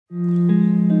What's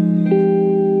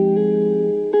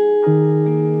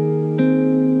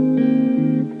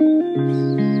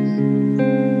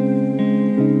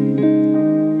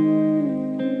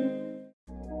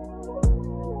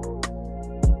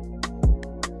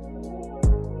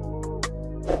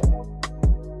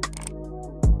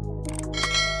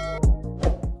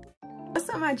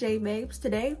up, my J babes?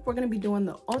 Today we're gonna be doing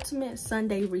the ultimate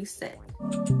Sunday reset.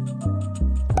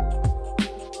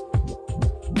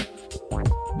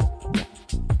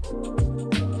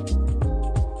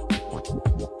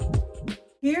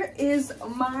 Here is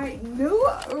my new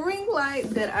ring light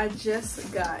that I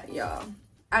just got, y'all.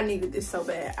 I needed this so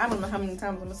bad. I don't know how many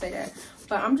times I'm gonna say that,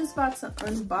 but I'm just about to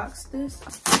unbox this.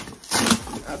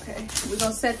 Okay, we're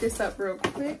gonna set this up real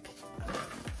quick.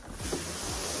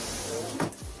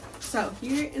 So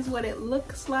here is what it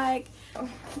looks like.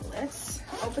 Let's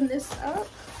open this up.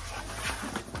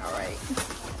 All right,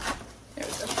 there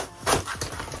we go.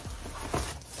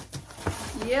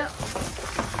 Yep.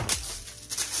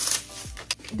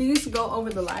 These go over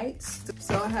the lights.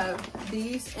 So I have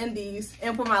these, and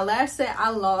for my last set, I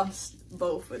lost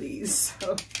both of these.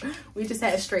 So we just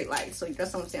had straight lights. So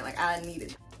that's what I'm saying, like I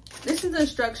needed. This is the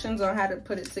instructions on how to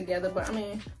put it together, but I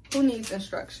mean, who needs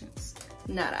instructions?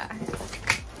 Not I.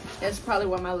 That's probably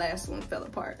why my last one fell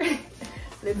apart.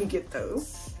 Let me get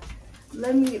those.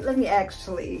 Let me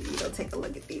actually, take a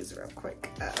look at these real quick.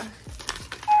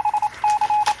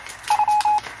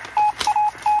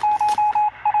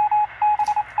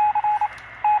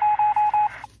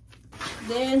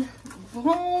 Then,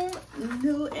 boom,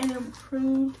 new and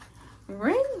improved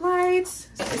ring lights.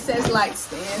 It says light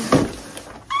stand.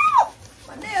 Ow!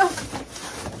 My nail.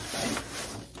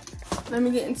 Let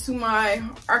me get into my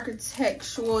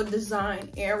architectural design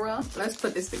era. Let's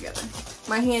put this together.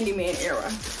 My handyman era.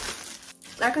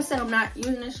 Like I said, I'm not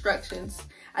using instructions.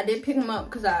 I did pick them up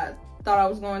because I thought I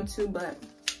was going to, but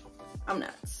I'm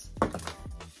not.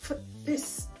 Put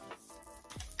this.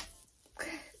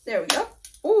 There we go.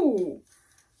 Ooh.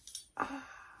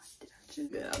 Did I do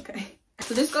good? Okay.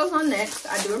 So this goes on next.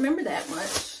 I do remember that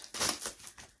much.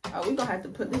 Oh, we're gonna have to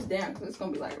put this down because it's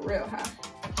gonna be like real high.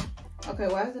 Okay,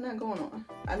 why is it not going on?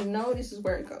 I know this is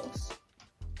where it goes.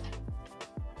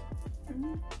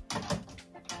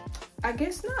 I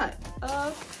guess not.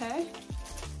 Okay.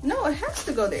 No, it has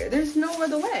to go there. There's no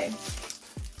other way.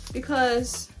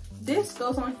 Because this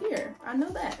goes on here. I know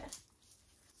that.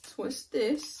 Twist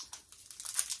this.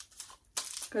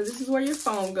 Because this is where your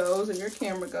phone goes and your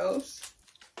camera goes.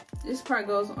 This part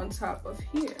goes on top of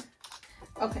here.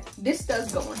 Okay, this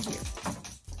does go on here.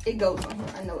 It goes on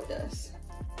here. I know it does.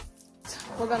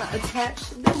 We're gonna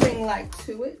attach the ring light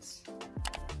to it.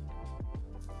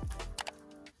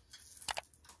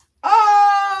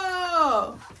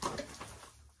 Oh!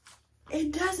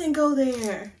 It doesn't go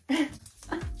there.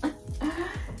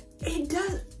 It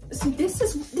does. See, this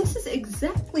is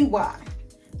exactly why.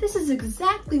 This is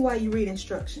exactly why you read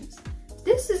instructions.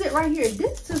 This is it right here.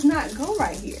 This does not go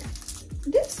right here.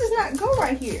 This does not go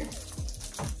right here.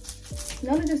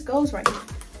 None of this goes right here.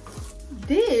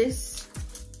 This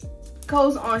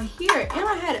goes on here, and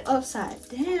I had it upside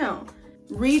down.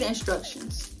 Read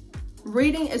instructions.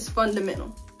 Reading is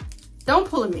fundamental. Don't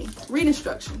pull at me. Read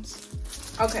instructions.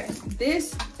 Okay,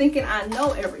 this thinking I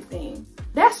know everything.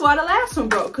 That's why the last one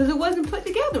broke, because it wasn't put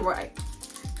together right.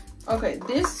 Okay,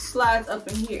 this slides up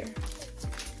in here.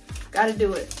 Gotta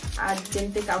do it. I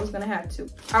didn't think I was gonna have to.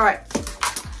 All right,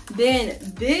 then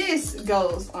this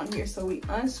goes on here. So we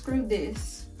unscrew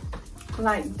this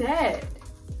like that.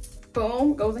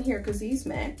 Boom, goes in here because these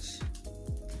match.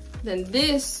 Then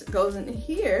this goes in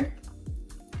here.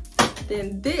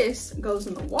 Then this goes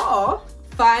in the wall.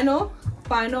 Final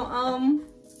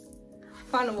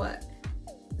what?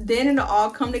 Then it'll all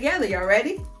come together. Y'all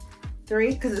ready?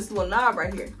 3, because it's a little knob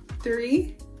right here.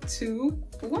 3, 2,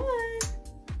 1.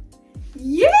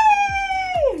 Yay!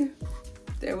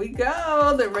 There we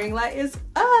go. The ring light is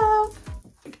up.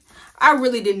 I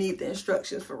really didn't need the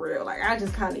instructions for real. Like, I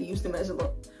just kind of used them as a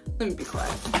little. Let me be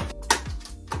quiet.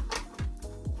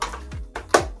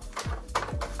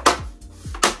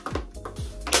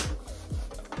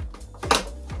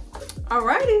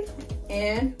 Alrighty,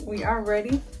 and we are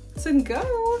ready to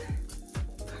go.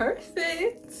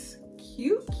 Perfect.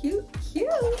 Cute, cute,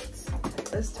 cute.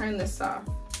 Let's turn this off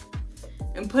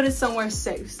and put it somewhere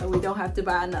safe so we don't have to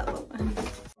buy another one.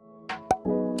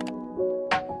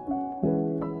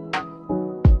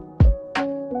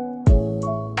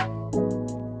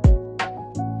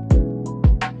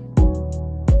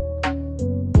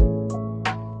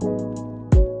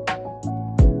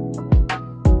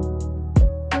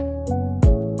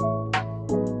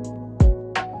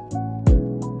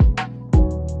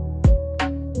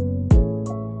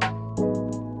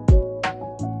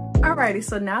 Alrighty,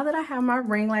 so now that I have my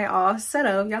ring light all set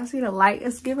up, y'all see the light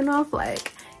is giving off,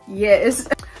 like, yes.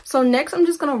 So next I'm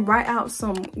just gonna write out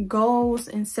some goals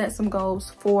and set some goals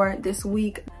for this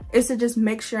week. Is to just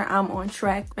make sure I'm on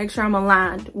track, make sure I'm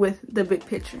aligned with the big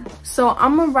picture. So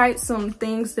I'm gonna write some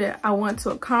things that I want to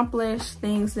accomplish,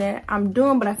 things that I'm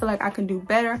doing but I feel like I can do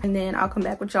better, and then I'll come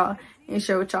back with y'all and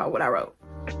share with y'all what I wrote.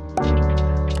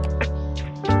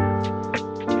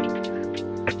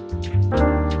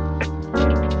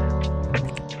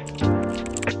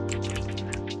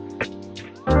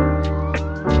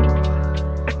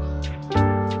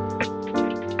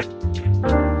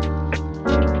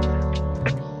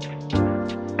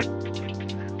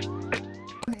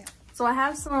 So I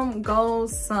have some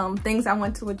goals, some things I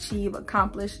want to achieve,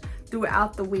 accomplish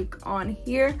throughout the week on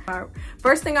here.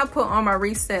 First thing I put on my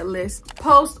reset list,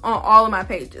 post on all of my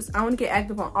pages. I want to get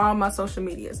active on all my social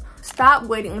medias. Stop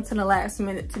waiting until the last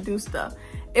minute to do stuff.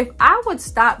 If I would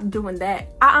stop doing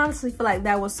that, I honestly feel like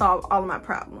that would solve all of my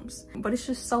problems. But it's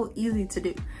just so easy to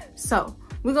do. So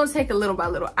we're going to take it little by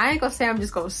little. I ain't going to say I'm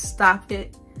just going to stop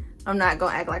it. I'm not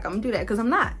going to act like I'm going to do that because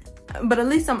I'm not. But at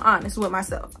least I'm honest with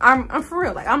myself. I'm for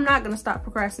real. Like, I'm not gonna stop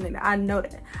procrastinating. I know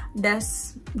that.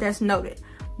 That's noted.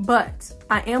 But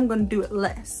I am gonna do it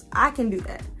less. I can do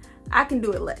that. I can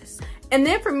do it less. And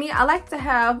then for me, I like to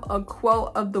have a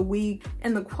quote of the week.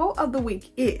 And the quote of the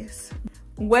week is,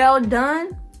 well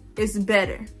done is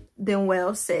better than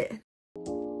well said.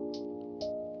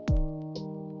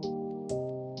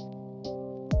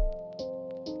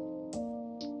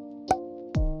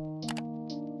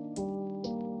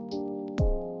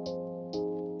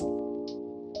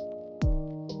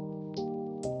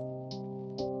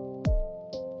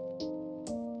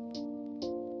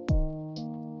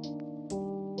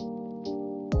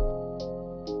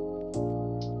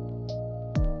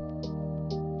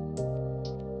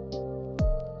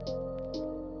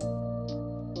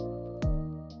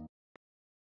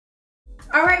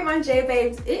 Alright, my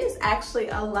J-Babes, it is actually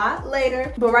a lot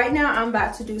later, but right now I'm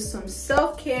about to do some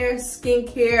self-care,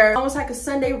 skincare, almost like a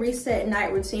Sunday reset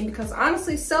night routine, because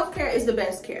honestly, self-care is the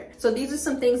best care. So these are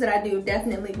some things that I do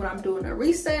definitely when I'm doing a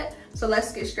reset. So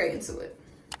let's get straight into it.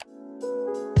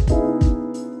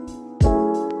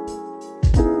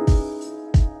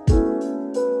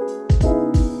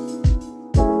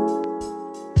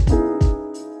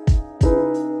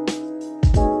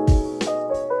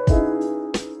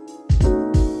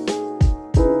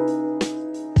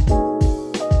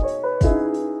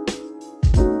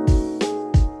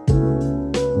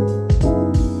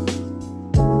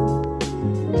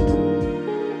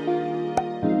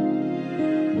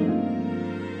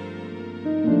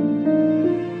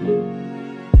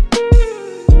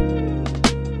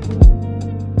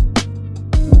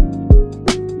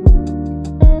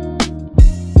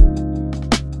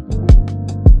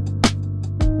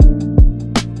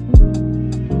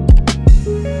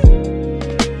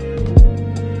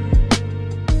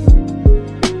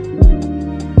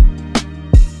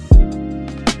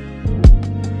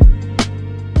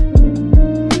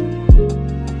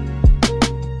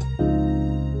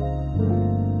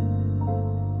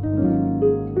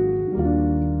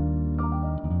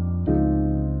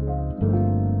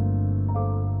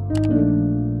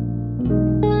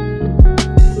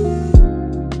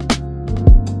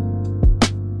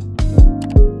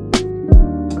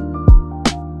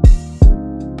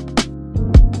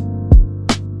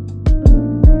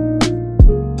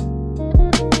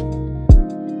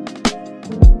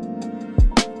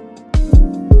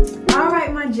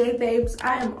 J-Babes,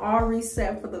 I am all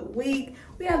reset for the week.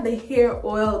 We have the hair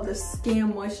oil, the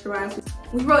skin moisturizer.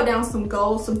 We wrote down some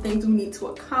goals, some things we need to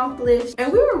accomplish,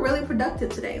 and we were really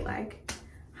productive today. Like,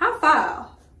 high five.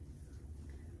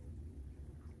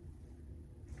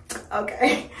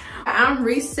 Okay, I'm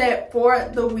reset for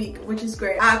the week, which is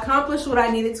great. I accomplished what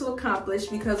I needed to accomplish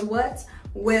because what?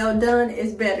 Well done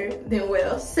is better than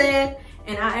well said.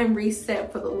 And I am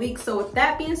reset for the week. So with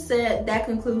that being said, that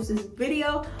concludes this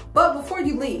video. But before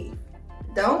you leave,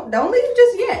 don't leave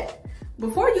just yet.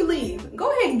 Before you leave,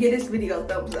 go ahead and give this video a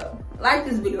thumbs up. Like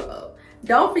this video up.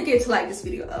 Don't forget to like this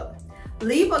video up.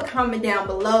 Leave a comment down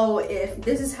below if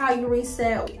this is how you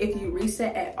reset, if you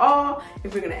reset at all,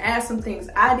 if you're gonna add some things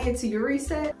I did to your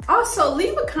reset. Also,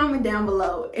 leave a comment down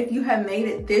below if you have made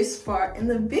it this far in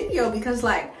the video, because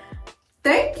like,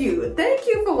 thank you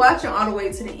for watching all the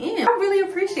way to the end. I really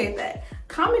appreciate that.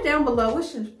 Comment down below, what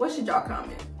should y'all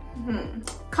comment?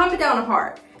 Comment down a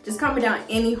heart. Just comment down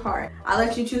any heart. I'll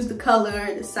let you choose the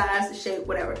color, the size, the shape,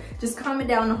 whatever. Just comment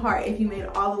down the heart if you made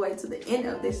it all the way to the end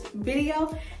of this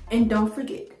video. And don't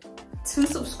forget, to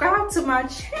subscribe to my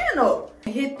channel.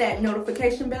 Hit that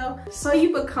notification bell so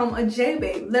you become a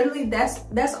J-Babe. Literally,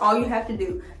 that's all you have to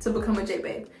do to become a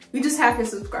J-Babe. You just have to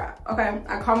subscribe, okay?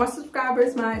 I call my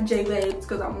subscribers my J-Babes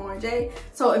because I'm Lauren J.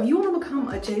 So if you want to become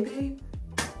a J-Babe,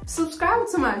 subscribe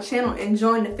to my channel and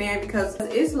join the fam because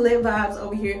it's lit vibes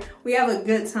over here. We have a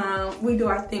good time. We do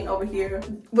our thing over here.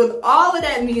 With all of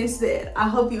that being said, I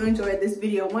hope you enjoyed this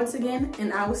video once again,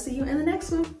 and I will see you in the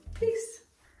next one. Peace.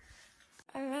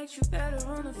 I liked you better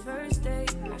on the first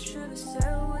date. I should have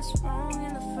said what's wrong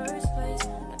in the first place.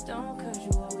 I don't, cause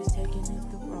you always taking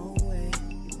it the wrong way.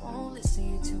 You won't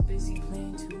listen, you're too busy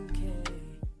playing 2K.